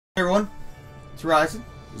Hey everyone, it's Ryzen.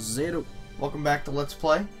 Zero. Welcome back to Let's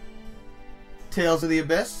Play Tales of the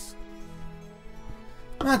Abyss.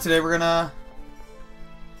 Today we're gonna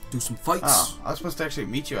do some fights. Oh, I was supposed to actually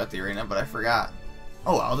meet you at the arena, but I forgot.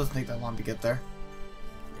 Oh well, it doesn't take that long to get there.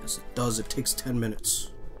 Yes, it does. It takes 10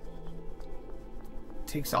 minutes. It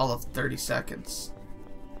takes all of 30 seconds.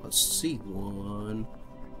 Let's see. 1,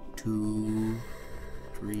 2,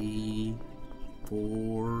 3,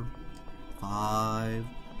 4, 5.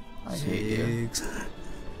 I hate you. 6,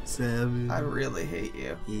 7. I really hate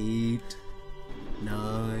you. 8,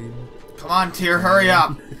 9. Come on, Tyr, hurry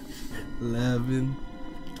up! 11,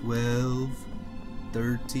 12,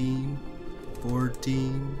 13,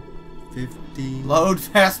 14, 15. Load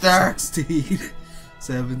faster! 16,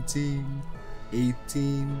 17,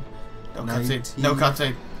 18. No 19, cutscene. No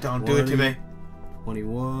cutscene. Don't do it to me.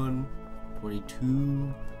 21,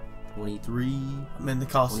 22, 23. I'm in the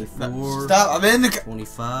costume. 24. Stop! I'm in the.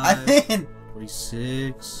 25. I'm in.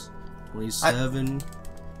 26, 27,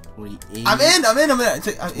 28. I'm in.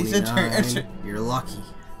 He's 29, you're lucky.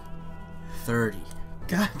 30.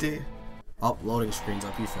 God damn. Oh, loading screen's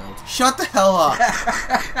up. You failed. Shut the hell up.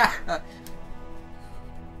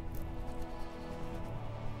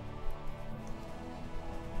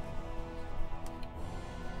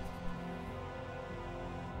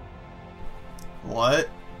 What?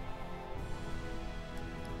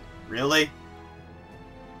 Really?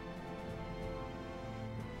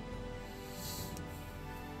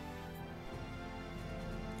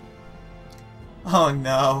 Oh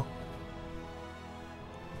no.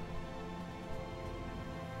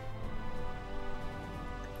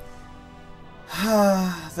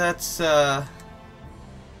 That's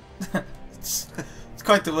it's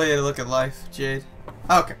quite the way to look at life, Jade.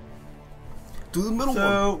 Okay. Do the middle one.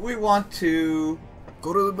 So we want to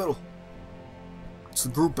Go to the middle. It's the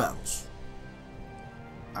group battles.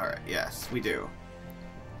 Alright, yes, we do.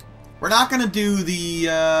 We're not gonna do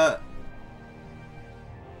the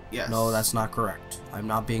yes. No, that's not correct. I'm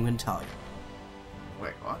not being Italian.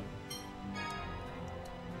 Wait, what?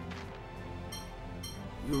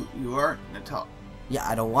 You are Natalia. Yeah,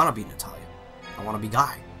 I don't want to be Natalia. I want to be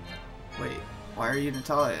Guy. Wait, why are you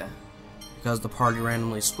Natalia? Because the party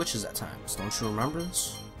randomly switches at times. Don't you remember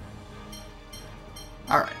this?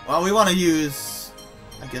 Alright, well we want to use,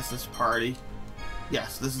 I guess, this party.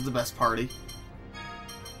 Yes, this is the best party.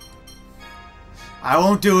 I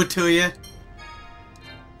won't do it to you.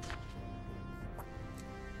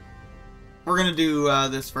 We're gonna do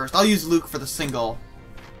this first. I'll use Luke for the single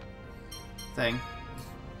thing.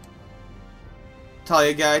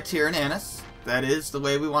 Talia, Guy, Tyr, and Annis. That is the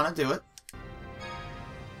way we want to do it.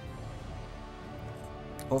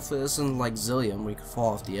 Hopefully this isn't like Zillion where you can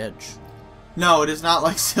fall off the edge. No, it is not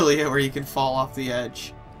like Cilia where you can fall off the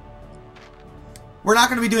edge. We're not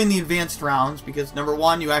going to be doing the advanced rounds because, number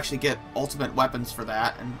one, you actually get ultimate weapons for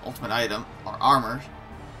that and ultimate item, or armor.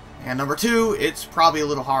 And number two, it's probably a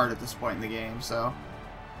little hard at this point in the game, so...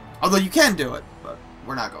 Although you can do it, but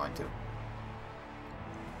we're not going to.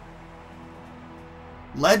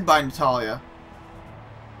 Led by Natalia.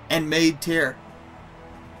 And made Tyr.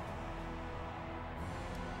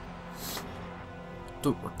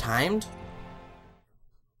 Dude, we're timed?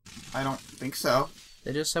 I don't think so.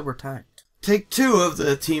 They just said we're timed. Take 2 of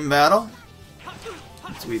the team battle.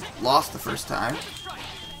 Since we lost the first time.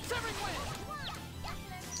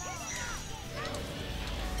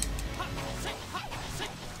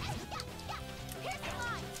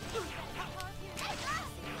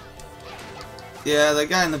 Yeah, the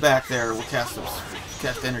guy in the back there will cast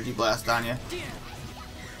Energy Blast on you.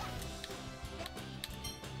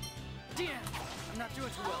 Take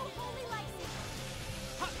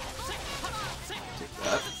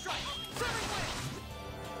that.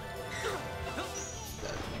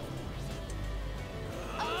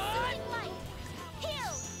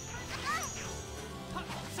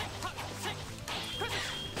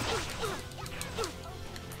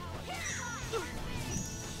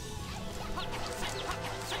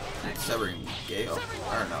 Severing Gale.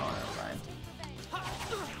 Or no, never mind.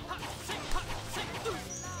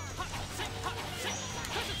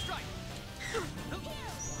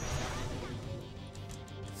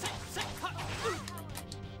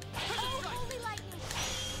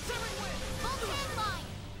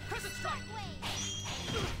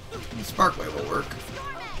 The Sparkway will work.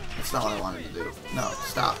 That's not what I wanted to do. No,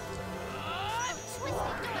 stop.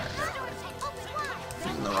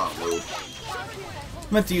 Using the wrong move.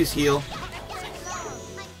 I meant to use heal.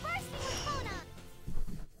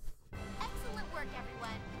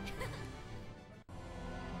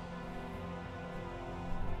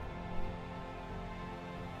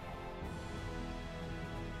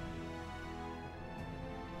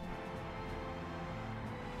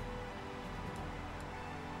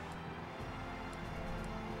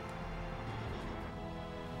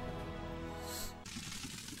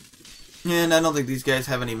 And I don't think these guys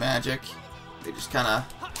have any magic. They just kind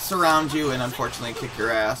of surround you and unfortunately kick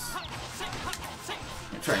your ass.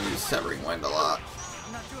 I try and use Severing Wind a lot.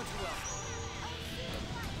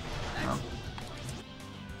 No.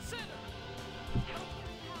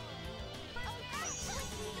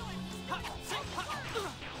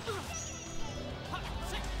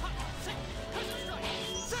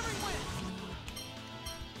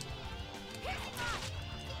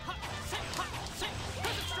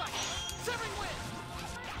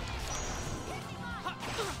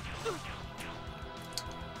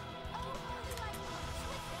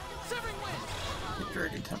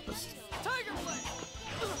 Dragon Tempest.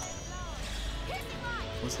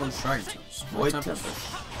 Which one's Dragon Tempest? Void Tempest.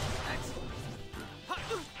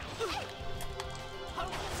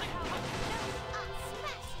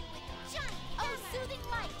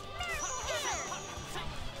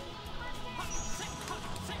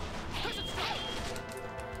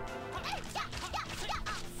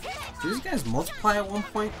 Do these guys multiply at one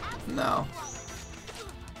point? No.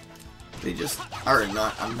 They just are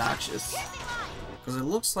not obnoxious. Because it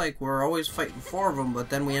looks like we're always fighting 4 of them, but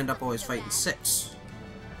then we end up always fighting 6.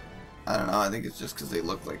 I don't know, I think it's just because they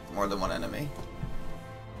look like more than one enemy.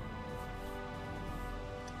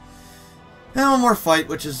 And one more fight,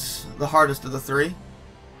 which is the hardest of the 3.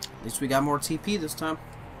 At least we got more TP this time.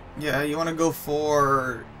 Yeah, you want to go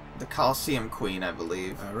for the Coliseum Queen, I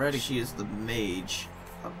believe. Alrighty. She is the mage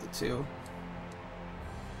of the 2.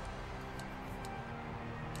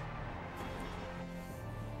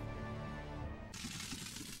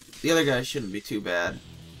 The other guy shouldn't be too bad.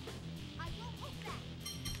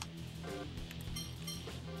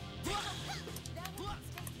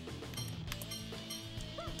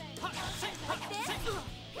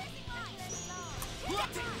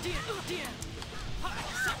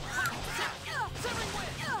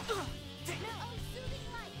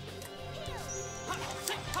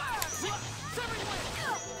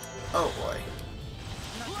 Oh boy.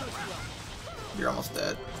 You're almost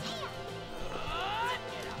dead.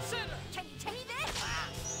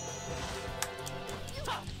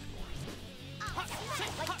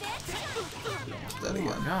 That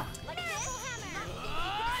again. Oh, God.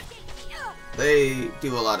 They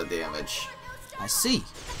do a lot of damage. I see.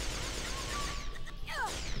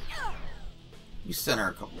 You stun her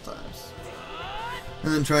a couple times.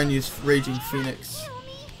 And then try and use Raging Phoenix.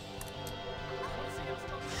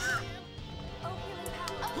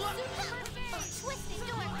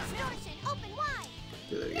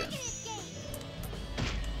 Do that again.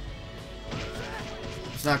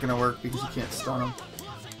 It's not gonna work because you can't stun him.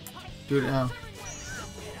 Do it now.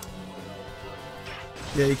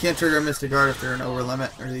 Yeah, you can't trigger a Mystic Guard if they're an over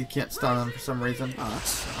limit, or you can't stun them for some reason. Oh, that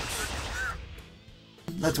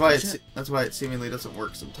sucks. That's why it seemingly doesn't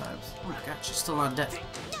work sometimes. Oh my god, she's still not dead.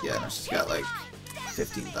 Yeah, no, she's got like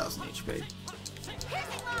 15,000 HP.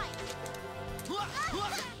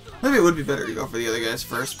 Maybe it would be better to go for the other guys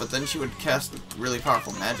first, but then she would cast really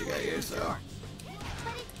powerful magic at you, so.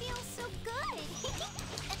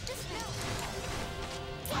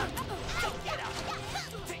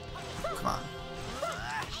 Come on.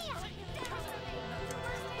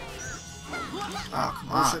 Oh,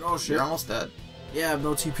 come on. Oh shit, oh shit. You're almost dead. Yeah, I have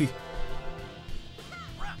no TP.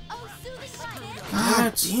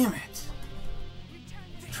 God damn it.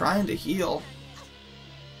 Trying to heal.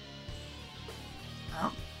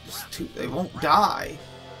 They won't die.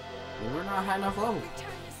 We're not high enough level.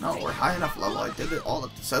 No, we're high enough level. I did it all.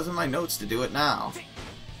 It says in my notes to do it now.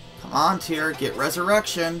 Come on, Tyr, get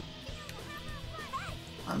resurrection.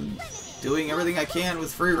 I'm doing everything I can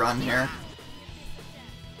with free run here.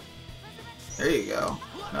 There you go.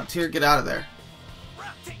 Now, Tyr, get out of there.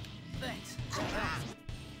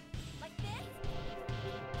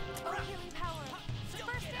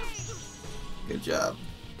 Good job.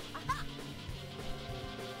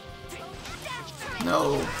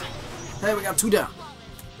 No. Hey, we got 2 down.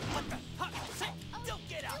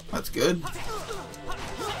 That's good.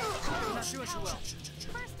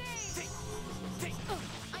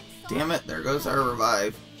 Damn it, there goes our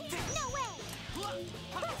revive.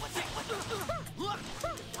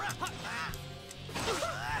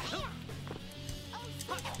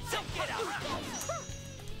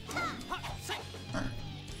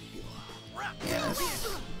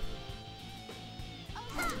 Yes.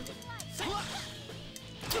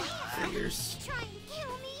 Figures.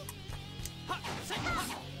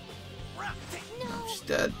 No, she's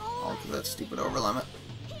dead. All because of that stupid over limit.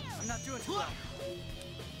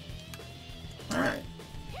 Alright.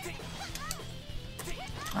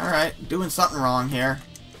 Alright, doing something wrong here.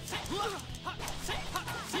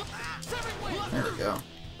 There we go.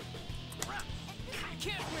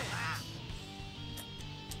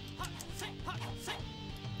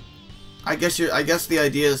 I guess the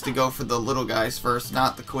idea is to go for the little guys first,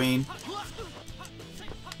 not the queen.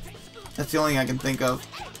 That's the only thing I can think of.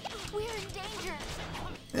 We're in danger.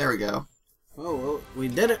 There we go. Oh, well, we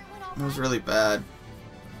did it. That was really bad.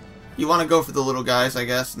 You want to go for the little guys, I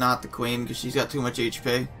guess, not the queen, because she's got too much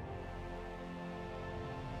HP.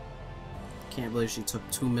 Can't believe she took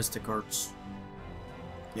 2 Mystic Arts.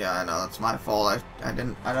 Yeah, I know, that's my fault. I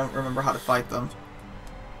don't remember how to fight them.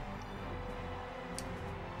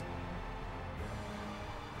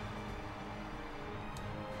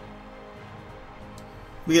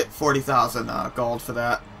 We get 40,000 gold for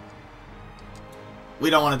that. We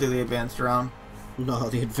don't want to do the advanced round. No,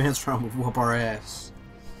 the advanced round would whoop our ass.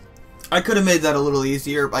 I could have made that a little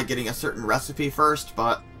easier by getting a certain recipe first,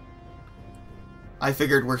 but I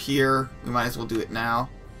figured we're here, we might as well do it now.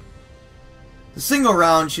 The single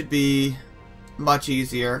round should be much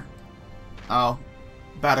easier. Oh,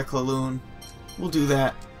 Baticul. We'll do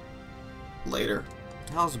that later.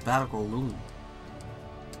 How's Baticul?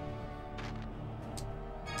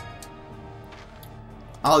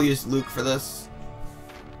 I'll use Luke for this.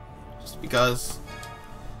 Just because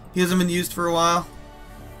he hasn't been used for a while.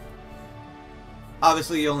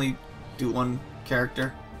 Obviously, you only do one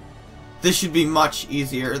character. This should be much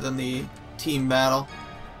easier than the team battle.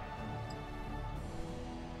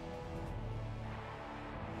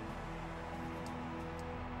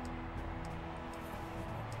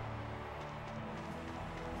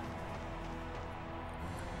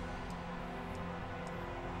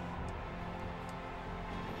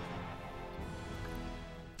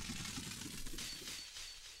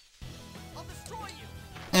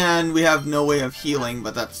 And we have no way of healing,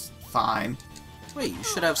 but that's fine. Wait, you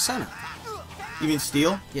should have Senna. You mean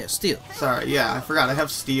steel? Yeah, steel. Sorry, yeah, I forgot. I have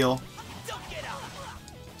steel.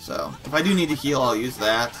 So, if I do need to heal, I'll use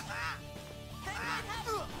that.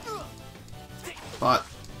 But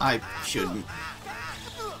I shouldn't.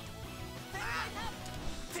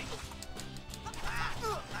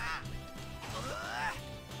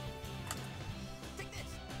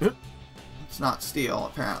 It's not steel,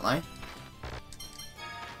 apparently.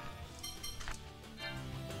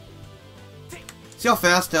 See how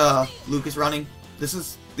fast Luke is running? This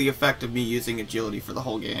is the effect of me using agility for the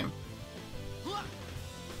whole game.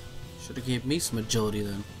 Should have gave me some agility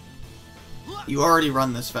then. You already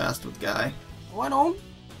run this fast with Guy. Oh, I don't.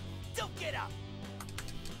 Don't get up.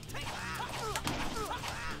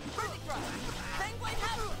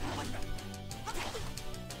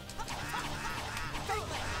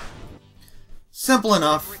 Simple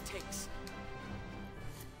enough.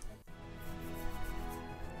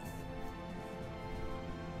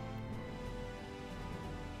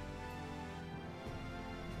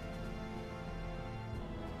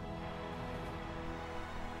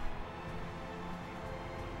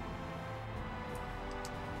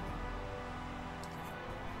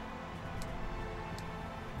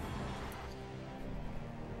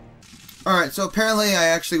 Alright, so apparently I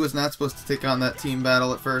actually was not supposed to take on that team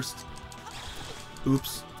battle at first.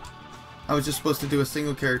 Oops. I was just supposed to do a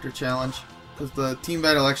single character challenge, because the team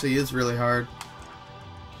battle actually is really hard.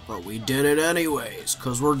 But we did it anyways,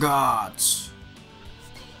 because we're gods.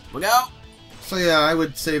 Look out! So yeah, I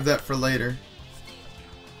would save that for later.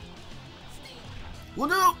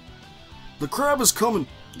 Look out! The crab is coming!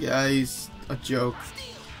 Yeah, he's a joke.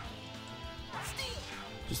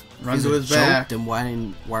 Just run He's to a his joke, back. then why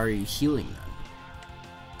are you healing then?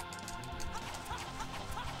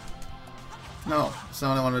 No, that's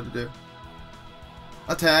not what I wanted to do.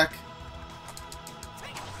 Attack.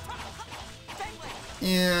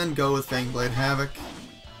 And go with Fangblade Havoc.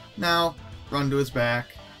 Now, run to his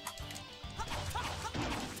back.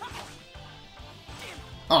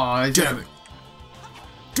 Aw, oh, Damn it!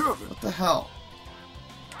 Damn it! What the hell?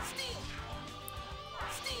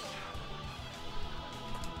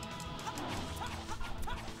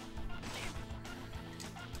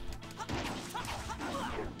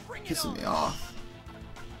 Pissing me off.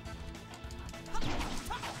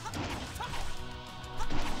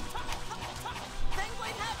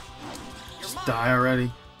 Just die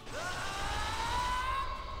already.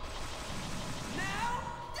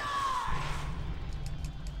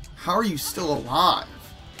 How are you still alive?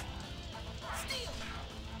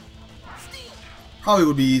 Probably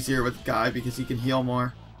would be easier with Guy because he can heal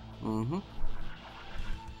more. Mm-hmm.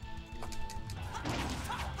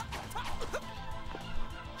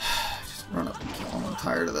 Just run up and kill him. I'm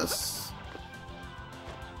tired of this.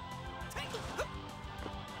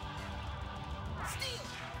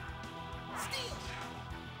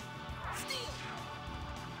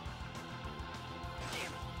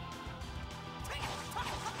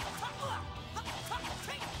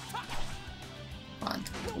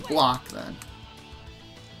 then. We'll block then.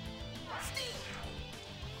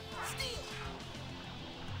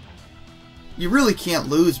 You really can't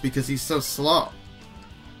lose because he's so slow.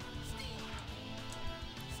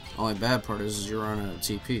 Only bad part is you're running out of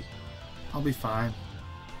TP. I'll be fine.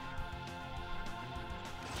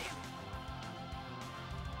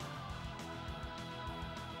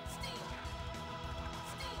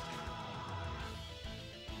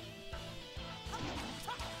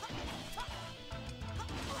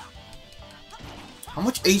 How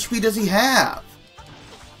much HP does he have?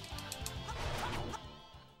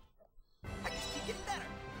 I just keep getting better.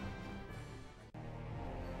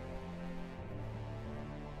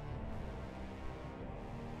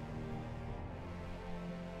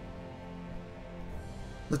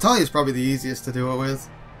 Natalia's probably the easiest to do it with.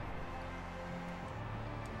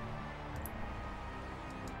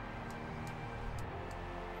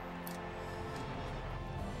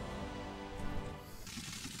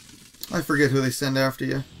 I forget who they send after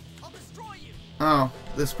you. I'll destroy you. Oh,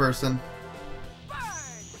 this person. Burn.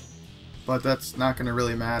 But that's not going to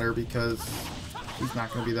really matter because he's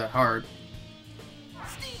not going to be that hard.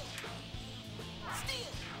 Steal. Steal.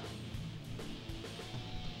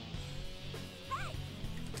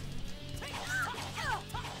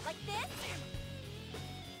 Like this?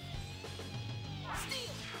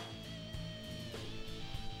 Steal.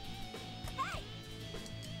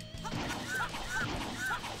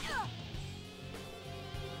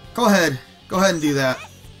 Go ahead. Go ahead and do that.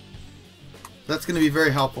 That's going to be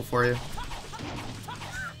very helpful for you.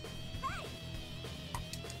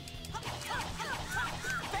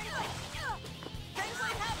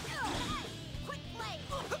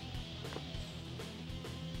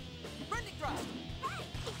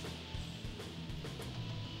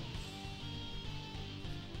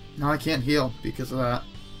 Now I can't heal because of that.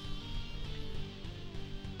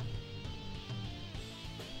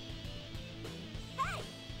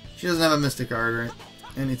 She doesn't have a Mystic Guard or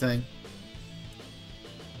anything.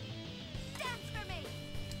 Dance for me.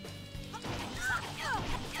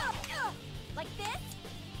 Like this?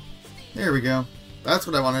 There we go. That's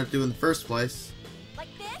what I wanted to do in the first place.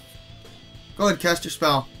 Like this? Go ahead, cast your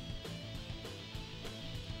spell.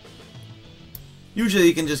 Usually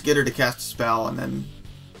you can just get her to cast a spell and then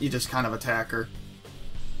you just kind of attack her.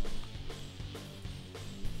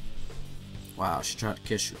 Wow, she tried to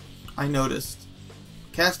kiss you. I noticed.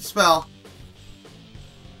 Cast a spell.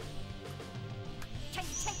 Can you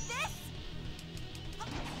take this?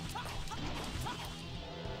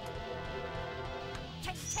 Can you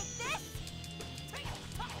take this?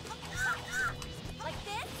 Like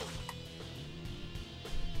this?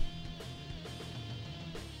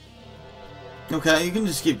 Okay, you can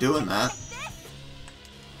just keep doing that.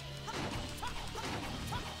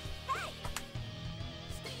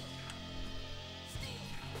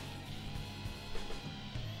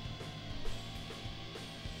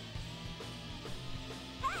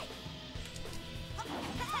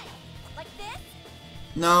 Like this?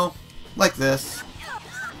 No, like this.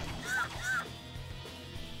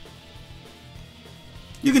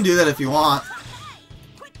 You can do that if you want.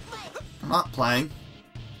 Quick play. I'm not playing.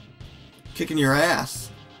 Kicking your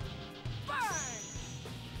ass. Burn.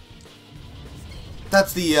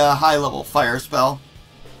 That's the high level fire spell.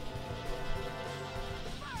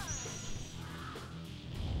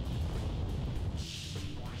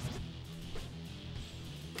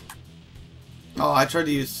 Oh, I tried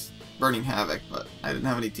to use Burning Havoc, but I didn't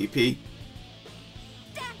have any TP.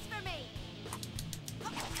 Dance for me.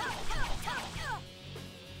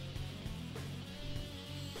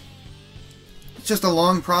 It's just a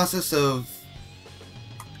long process of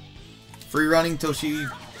free running till she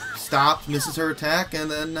stops, misses her attack, and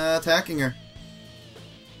then attacking her.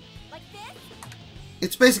 Like this?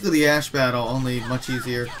 It's basically the Ash battle, only much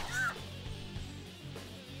easier.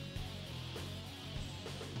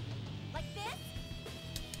 Like this?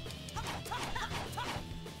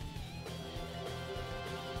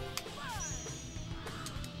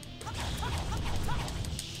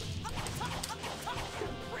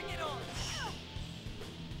 Bring it on.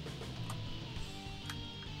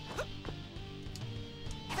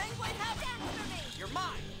 Penguin, have dance for me. You're mine.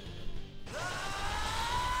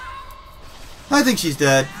 I think she's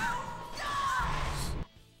dead.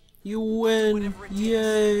 You win!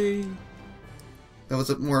 Yay! That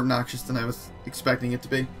was more obnoxious than I was expecting it to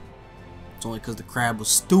be. It's only because the crab was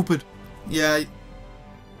stupid. Yeah.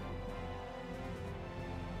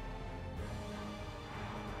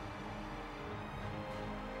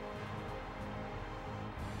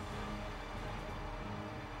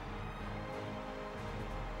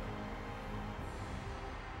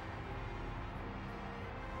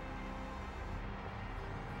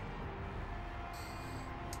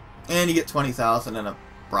 And you get 20,000 and a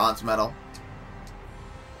bronze medal.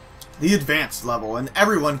 The advanced level, and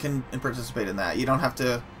everyone can participate in that. You don't have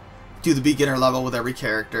to do the beginner level with every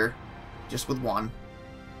character, just with one.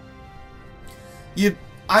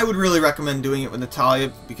 I would really recommend doing it with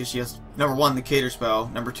Natalia because she has, number 1, the cater spell,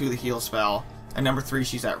 number 2, the heal spell, and number 3,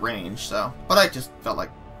 she's at range. So, but I just felt like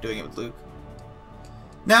doing it with Luke.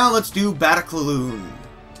 Now let's do Baticul.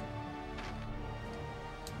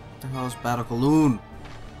 What the hell is Baticul?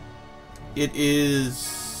 It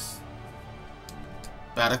is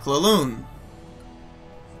Baticul.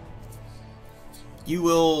 You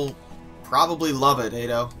will probably love it,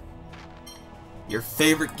 Ado. Your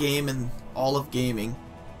favorite game in all of gaming.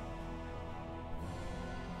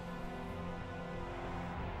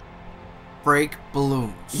 Break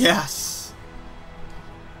balloons. Yes.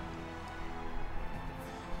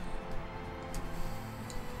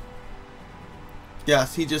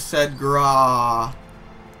 Yes, he just said gra.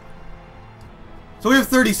 So we have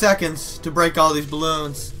 30 seconds to break all these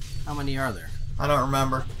balloons. How many are there? I don't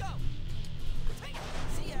remember.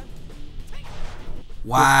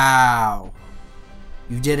 Wow.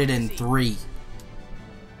 You did it in 3.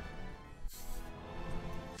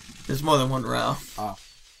 There's more than one round. Oh.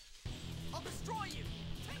 I'll destroy you.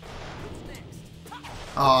 Who's next?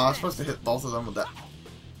 Oh, I was supposed to hit both of them with that.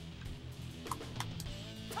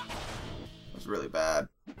 That was really bad.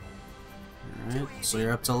 Alright, so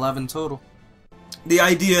you're up to 11 total. The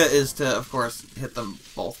idea is to, of course, hit them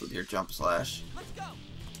both with your jump slash. Let's go.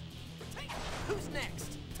 Who's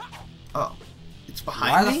next? Oh. It's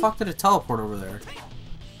behind Why me? the fuck did it teleport over there?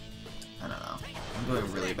 I don't know. I'm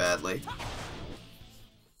doing really badly.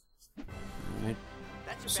 Alright,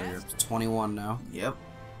 That's your so you're up best. to 21 now. Yep.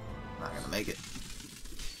 Not gonna make it.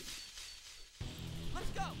 Let's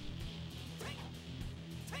go.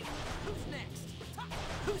 Who's next?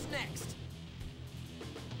 Who's next?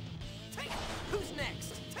 Who's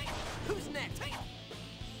next? Who's next?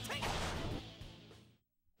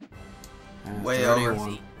 Way over.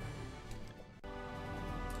 31.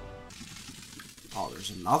 Oh,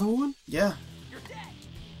 there's another one? Yeah. You're dead.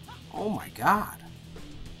 Oh my god.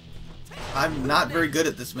 I'm not very good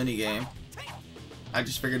at this minigame. I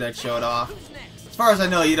just figured I'd show it off. Who's next? As far as I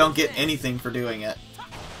know, you don't get anything for doing it.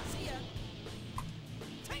 See ya.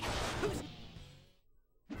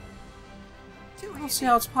 I don't see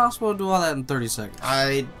how it's possible to do all that in 30 seconds.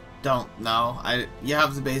 I don't know. You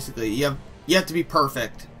have to basically you have to be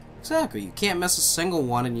perfect. Exactly. You can't miss a single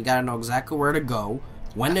one, and you gotta know exactly where to go,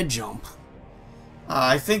 when to jump.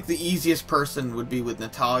 I think the easiest person would be with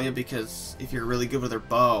Natalia because if you're really good with her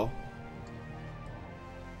bow.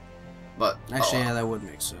 But Actually, yeah, that would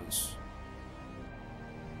make sense.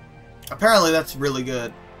 apparently that's really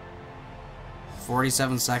good.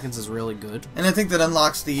 47 seconds is really good. And I think that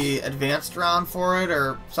unlocks the advanced round for it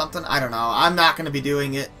or something. I don't know. I'm not going to be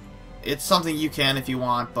doing it. It's something you can if you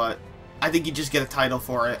want, but I think you just get a title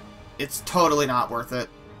for it. It's totally not worth it.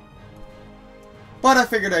 But I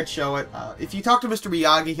figured I'd show it. If you talk to Mr.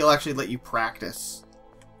 Miyagi, he'll actually let you practice.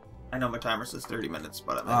 I know my timer says 30 minutes,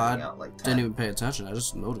 but I'm editing out like 10. Didn't even pay attention. I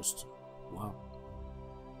just noticed. Wow.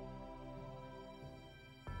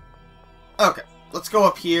 Okay, let's go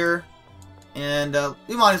up here. And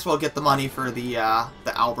we might as well get the money for the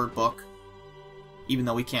Albert book. Even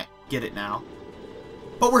though we can't get it now.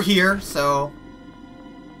 But we're here, so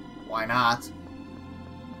why not?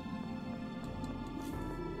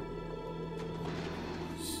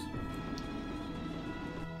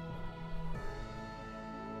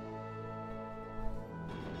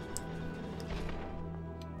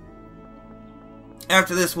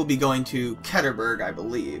 After this, we'll be going to Ketterberg, I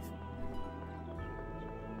believe.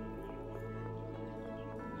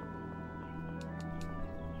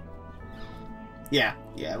 Yeah,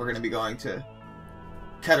 we're going to be going to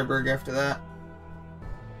Ketterberg after that.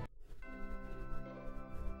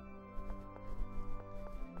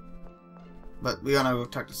 But we gotta go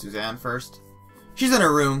talk to Suzanne first. She's in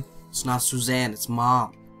her room. It's not Suzanne, it's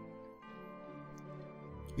Mom.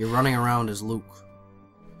 You're running around as Luke.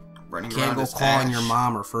 Running You can't around go as calling Ash. your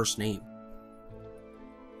mom her first name.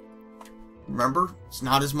 Remember? It's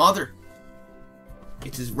not his mother.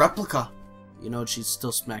 It's his replica. You know, she'd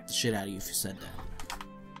still smack the shit out of you if you said that.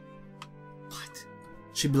 What?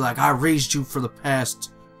 She'd be like, I raised you for the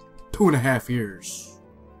past 2.5 years.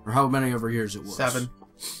 Or how many ever years it was. 7.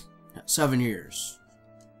 Yeah, 7 years.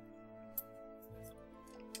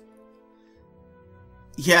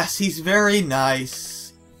 Yes, he's very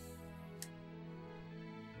nice.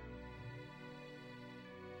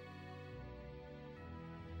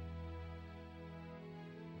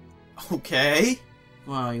 Okay.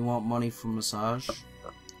 Well, you want money for massage?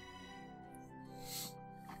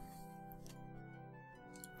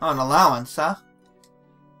 Oh, an allowance, huh?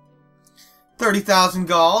 30,000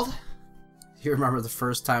 gold. You remember the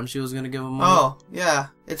first time she was gonna give him money? Oh, yeah.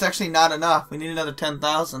 It's actually not enough. We need another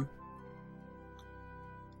 10,000.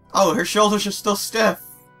 Oh, her shoulders are still stiff.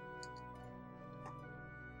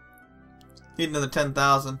 Need another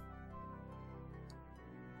 10,000.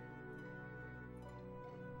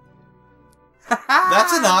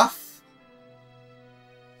 That's enough.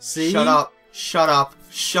 See? Shut up. Shut up.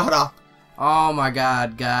 Shut up. Oh my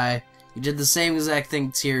god, guy. You did the same exact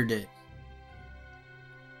thing Tyr did.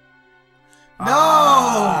 No!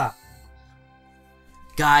 Ah.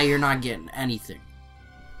 Guy, you're not getting anything.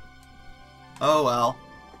 Oh well.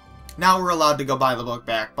 Now we're allowed to go buy the book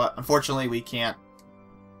back, but unfortunately we can't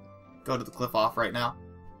go to the cliff off right now.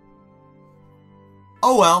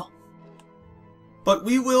 Oh well. But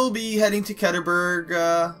we will be heading to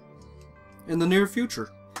Ketterberg In the near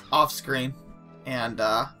future. off screen. And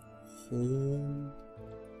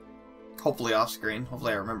hopefully off screen.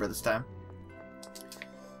 Hopefully I remember this time.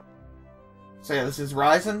 So yeah, this is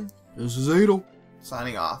Ryzen This is Adel.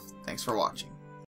 signing off. Thanks for watching.